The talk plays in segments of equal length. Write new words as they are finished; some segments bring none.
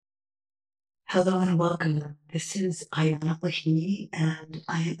Hello and welcome. This is Ayana Lahi, and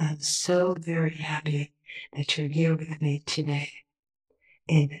I am so very happy that you're here with me today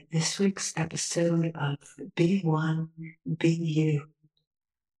in this week's episode of Be One, Be You,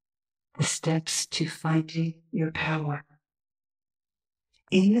 the steps to finding your power.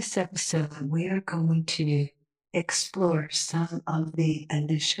 In this episode, we are going to explore some of the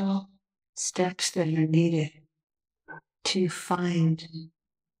initial steps that are needed to find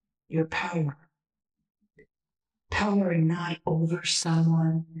your power. Power not over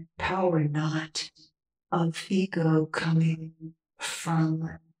someone, power not of ego coming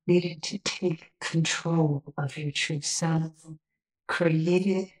from needing to take control of your true self,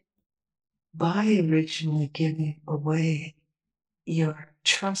 created by originally giving away your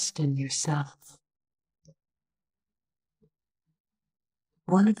trust in yourself.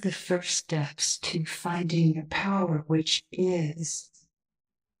 One of the first steps to finding your power, which is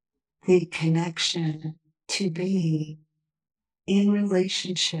the connection to being in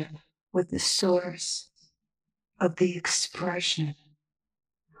relationship with the source of the expression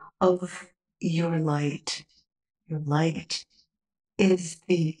of your light. Your light is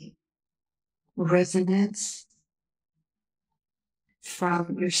the resonance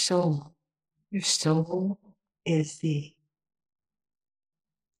from your soul. Your soul is the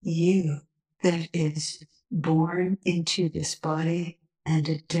you that is born into this body, and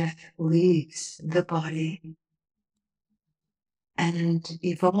at death leaves the body and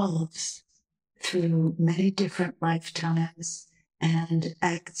evolves through many different lifetimes and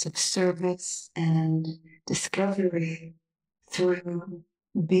acts of service and discovery through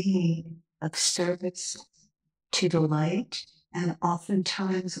being of service to the light, and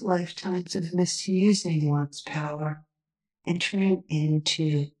oftentimes lifetimes of misusing one's power, entering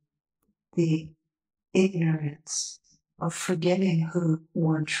into the ignorance of forgetting who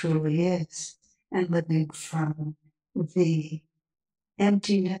one truly is and living from the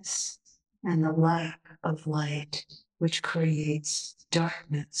emptiness and the lack of light, which creates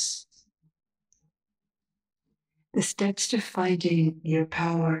darkness. The steps to finding your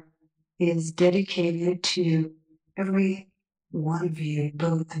power is dedicated to every one of you,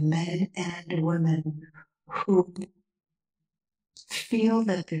 both men and women, who feel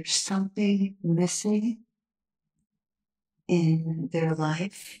that there's something missing in their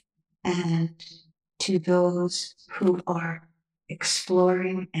life, and to those who are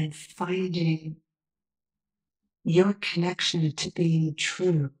exploring and finding your connection to being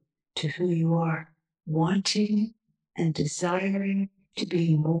true to who you are, wanting and desiring to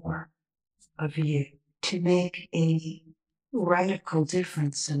be more of you, to make a radical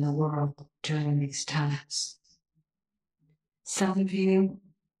difference in the world during these times. Some of you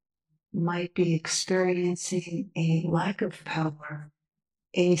might be experiencing a lack of power,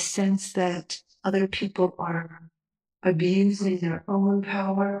 a sense that other people are abusing their own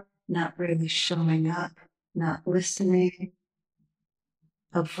power, not really showing up, not listening,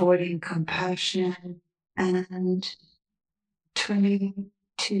 avoiding compassion, and turning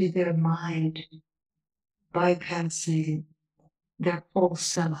to their mind, bypassing their whole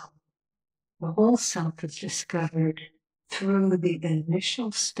self. The whole self is discovered through the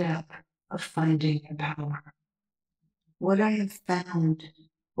initial step of finding your power. What I have found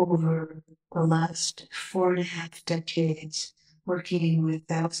over the last 4.5 decades working with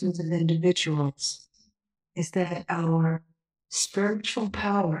thousands of individuals is that our spiritual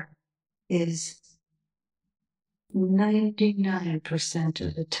power is 99%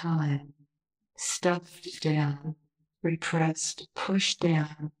 of the time stuffed down, repressed, pushed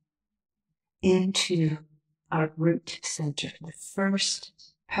down into our root center, the first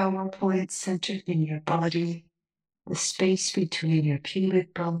power point centered in your body, the space between your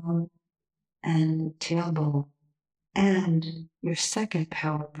pubic bone and tailbone, and your second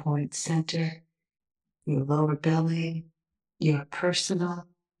power point center, your lower belly, your personal,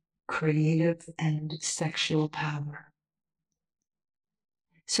 creative, and sexual power.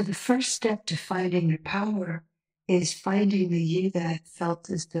 So the first step to finding your power is finding the you that felt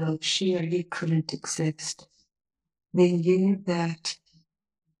as though she or he couldn't exist. The you that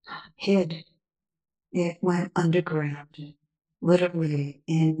hid. It went underground, literally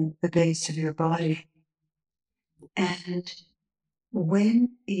in the base of your body. And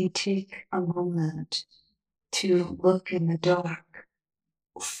when you take a moment to look in the dark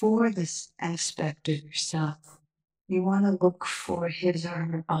for this aspect of yourself, you want to look for his or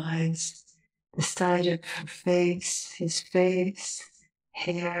her eyes, the side of her face, his face,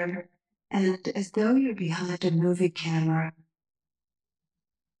 hair, and as though you're behind a movie camera,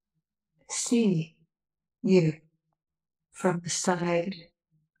 see you from the side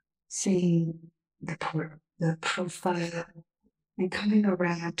seeing the profile and coming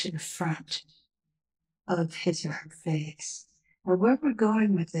around to the front of his or her face. And where we're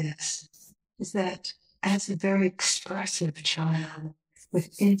going with this is that as a very expressive child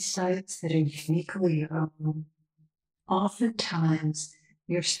with insights that are uniquely your own, oftentimes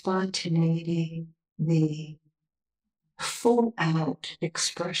your spontaneity, the full out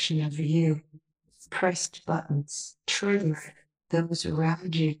expression of you, pressed buttons, triggered those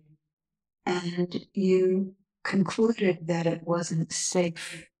around you, and you concluded that it wasn't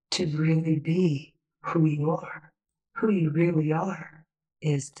safe to really be who you are. Who you really are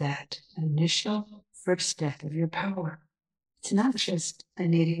is that initial first step of your power. It's not just a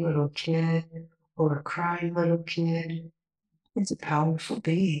needy little kid or a crying little kid. It's a powerful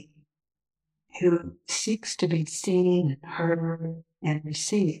being who seeks to be seen and heard and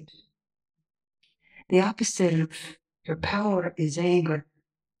received. The opposite of your power is anger.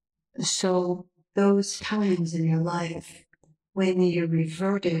 So those times in your life when you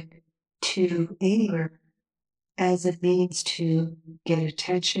reverted to anger as a means to get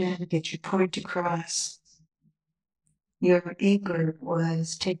attention, get your point across, your anger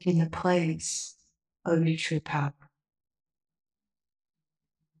was taking the place of your true power.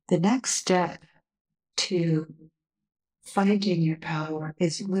 The next step to finding your power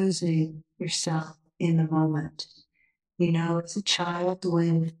is losing yourself in the moment. You know, as a child,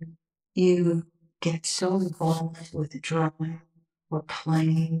 when you get so involved with drawing or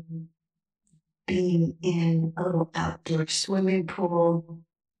playing, being in a little outdoor swimming pool,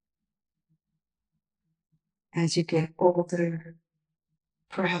 as you get older,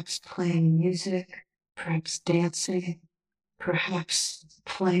 perhaps playing music, perhaps dancing, perhaps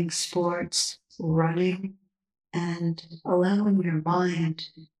playing sports, running, and allowing your mind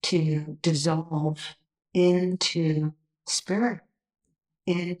to dissolve into spirit,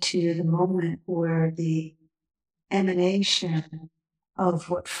 into the moment where the emanation of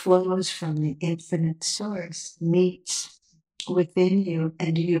what flows from the infinite source meets within you,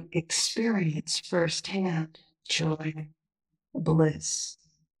 and you experience firsthand joy, bliss,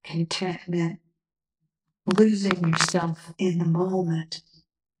 contentment. Losing yourself in the moment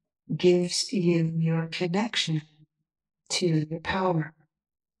gives you your connection to your power.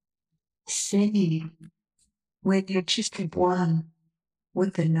 Singing, when you're just one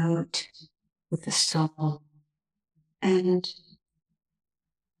with the note, with the song, and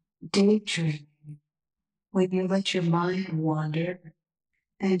daydreaming, when you let your mind wander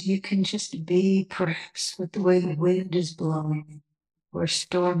and you can just be perhaps with the way the wind is blowing or a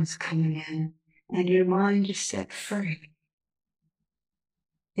storm is coming in and your mind is set free.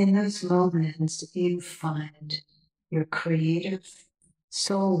 In those moments, you find your creative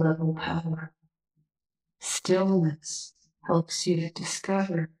soul level power. Stillness helps you to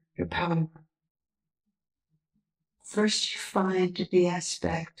discover your power. First, you find the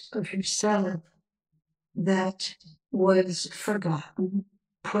aspect of yourself that was forgotten,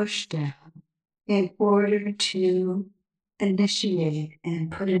 pushed down, in order to initiate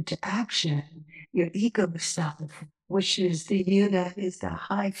and put into action your ego self, which is the you that is the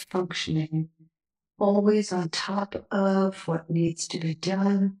high functioning, always on top of what needs to be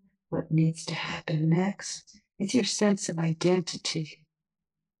done, what needs to happen next. It's your sense of identity.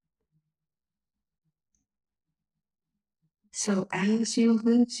 So as you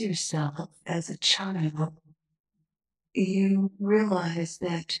lose yourself as a child, you realize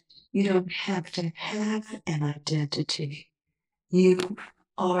that you don't have to have an identity. You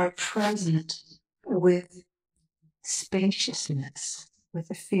are present with spaciousness, with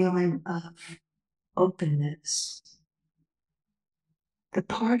a feeling of openness. The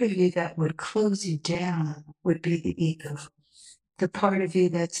part of you that would close you down would be the ego. The part of you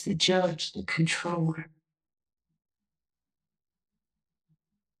that's the judge, the controller.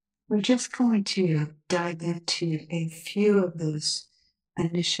 We're just going to dive into a few of those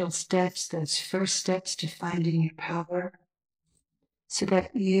initial steps, those first steps to finding your power, so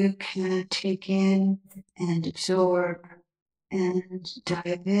that you can take in and absorb and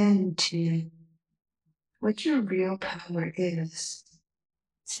dive into what your real power is.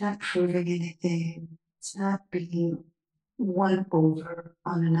 It's not proving anything. It's not being won over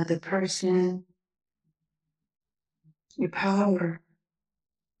on another person. Your power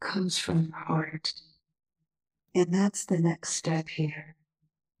comes from your heart. And that's the next step here,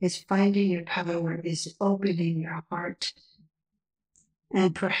 is finding your power, is opening your heart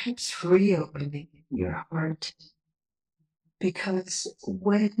and perhaps reopening your heart. Because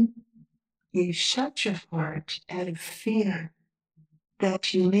when you shut your heart out of fear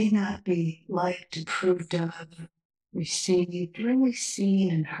that you may not be liked, approved of, received, really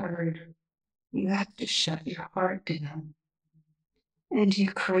seen and heard, you have to shut your heart down. And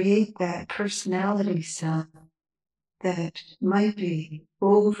you create that personality self that might be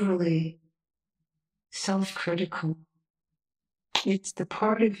overly self-critical. It's the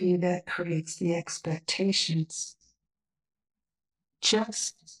part of you that creates the expectations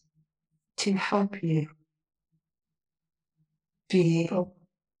just to help you be able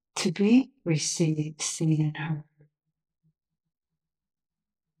to be received, seen, and heard.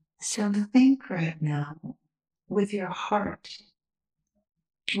 So think right now with your heart.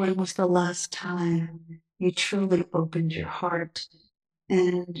 When was the last time you truly opened your heart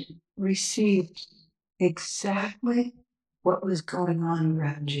and received exactly what was going on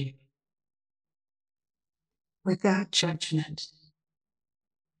around you without judgment?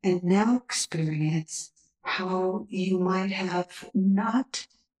 And now experience how you might have not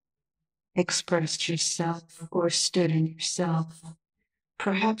expressed yourself or stood in yourself.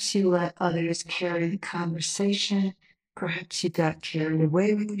 Perhaps you let others carry the conversation. Perhaps you got carried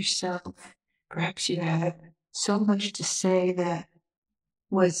away with yourself. Perhaps you had so much to say that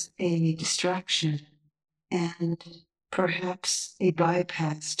was a distraction and perhaps a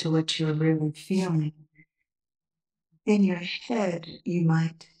bypass to what you're really feeling. In your head, you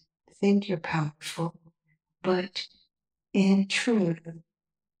might think you're powerful, but in truth,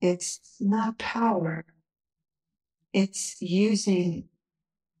 it's not power. It's using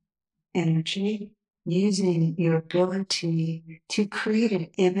energy, using your ability to create an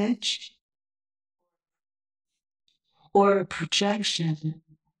image or a projection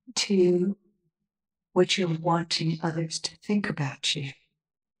to what you're wanting others to think about you.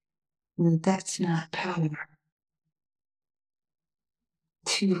 And that's not power.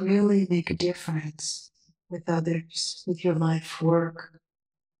 To really make a difference with others, with your life work,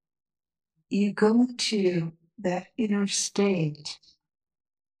 you go into that inner state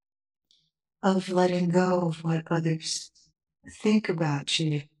of letting go of what others think about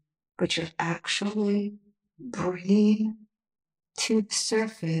you, but you're actually bringing to the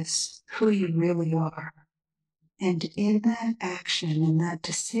surface who you really are. And in that action, in that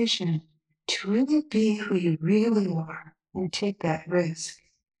decision to really be who you really are and take that risk,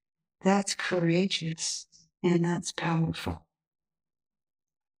 that's courageous and that's powerful.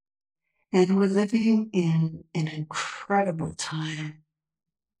 And we're living in an incredible time.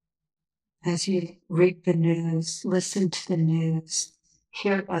 As you read the news, listen to the news,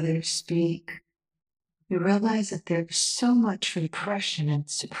 hear others speak, you realize that there's so much repression and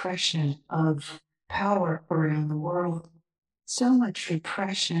suppression of power around the world, so much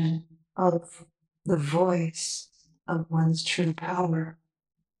repression of the voice of one's true power.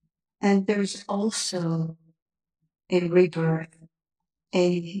 And there's also a rebirth,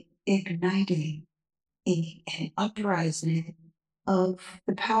 a igniting, an uprising of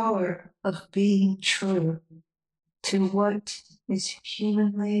the power of being true to what is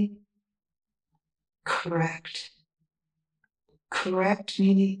humanly correct. Correct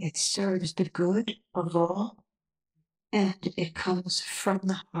meaning it serves the good of all and it comes from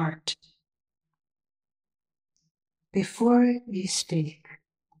the heart. Before you speak,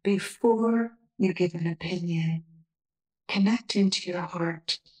 before you give an opinion, connect into your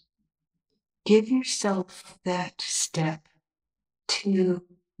heart. Give yourself that step to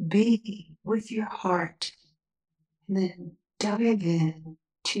be with your heart and then dive in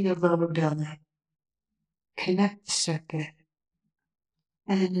to your lower belly. Connect the circuit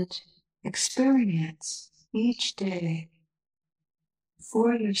and experience each day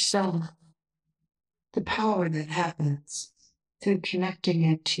for yourself the power that happens through connecting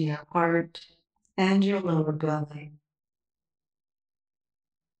it to your heart and your lower belly.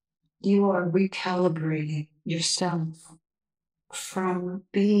 You are recalibrating yourself from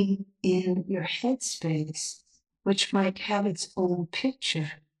being in your headspace, which might have its own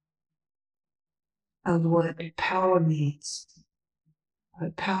picture of what power means.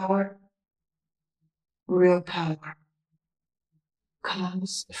 But power, real power,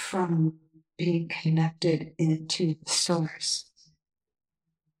 comes from being connected into the source.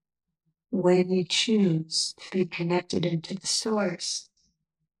 When you choose to be connected into the source,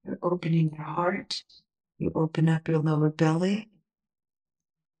 you're opening your heart, you open up your lower belly,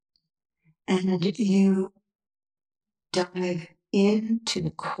 and you dive into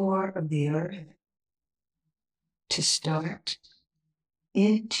the core of the earth to start,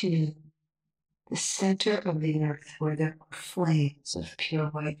 into the center of the earth where there are flames of pure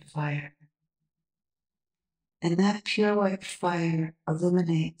white fire. And that pure white fire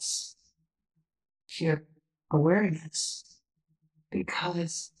illuminates your awareness,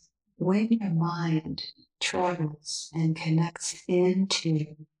 because when your mind travels and connects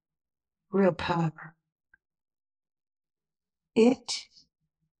into real power, it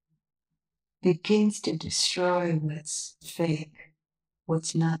begins to destroy what's fake,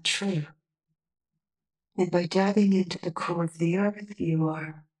 what's not true. And by diving into the core of the earth, you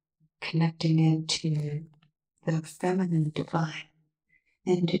are connecting into the feminine divine,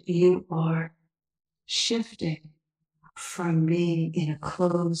 and you are shifting from being in a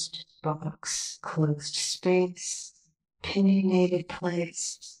closed box, closed space, opinionated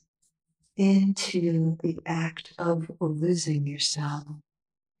place, into the act of losing yourself.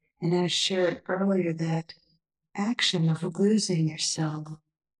 And I shared earlier that action of losing yourself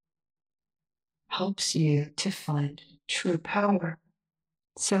helps you to find true power.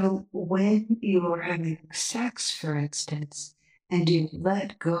 So when you are having sex, for instance, and you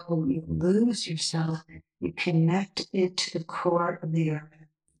let go, you lose yourself, you connect into the core of the earth,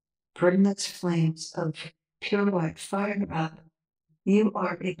 bring those flames of pure white fire up, you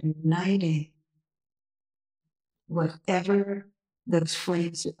are igniting whatever those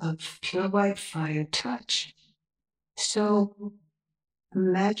flames of pure white fire touch. So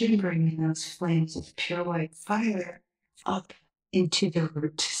imagine bringing those flames of pure white fire up into the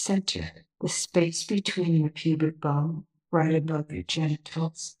root center, the space between your pubic bone, right above your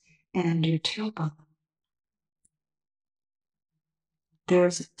genitals, and your tailbone.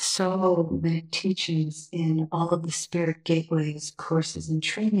 There's so many teachings in all of the spirit gateways, courses, and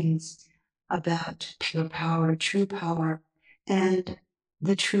trainings about pure power, true power, and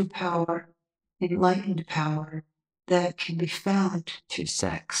the true power, enlightened power that can be found through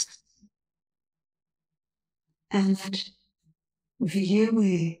sex. And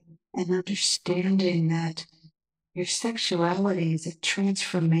viewing and understanding that your sexuality is a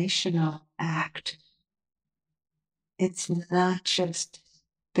transformational act. It's not just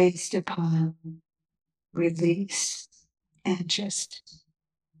based upon release and just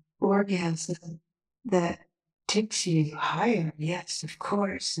orgasm that takes you higher, yes, of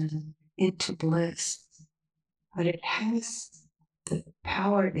course, and into bliss. But it has the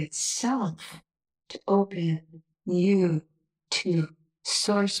power itself to open you to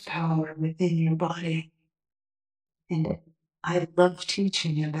source power within your body. And I love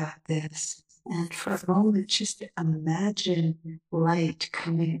teaching about this. And for a moment, just imagine light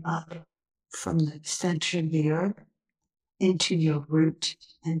coming up from the center of the earth into your root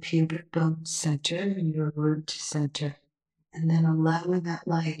and pubic bone center and your root center. And then allowing that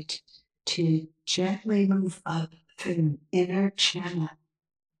light to gently move up through an inner channel,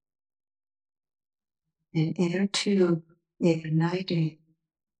 an inner tube, igniting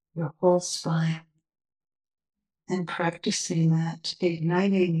your whole spine, and practicing that,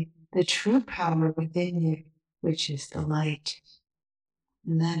 igniting the true power within you, which is the light.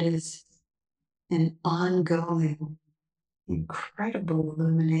 And that is an ongoing, incredible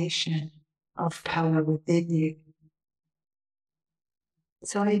illumination of power within you.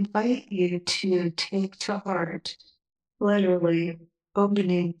 So I invite you to take to heart, literally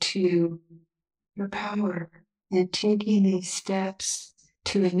opening to your power and taking these steps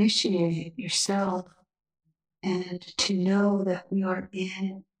to initiate yourself and to know that we are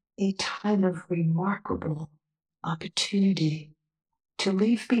in a time of remarkable opportunity to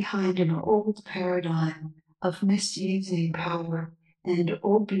leave behind an old paradigm of misusing power and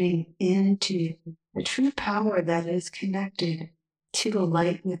opening into the true power that is connected to the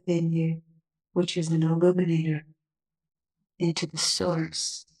light within you, which is an illuminator, into the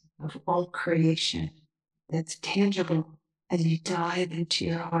source of all creation that's tangible as you dive into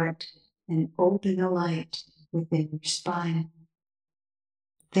your heart and open the light within your spine.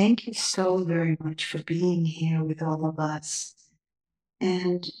 Thank you so very much for being here with all of us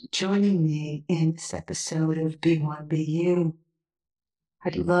and joining me in this episode of Be One, Be You.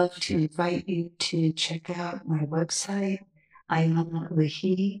 I'd love to invite you to check out my website,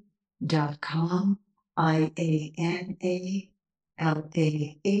 IanaLahi.com,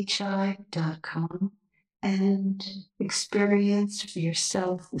 IANALAHI.com, and experience for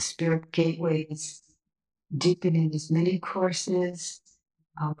yourself the Spirit Gateways, deepening as many courses,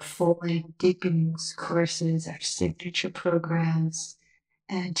 our full-length deepenings courses, our signature programs,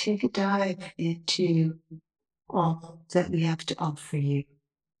 and take a dive into all that we have to offer you.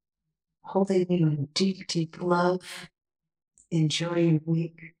 Holding you in deep, deep love. Enjoy your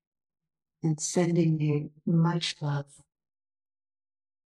week and sending you much love.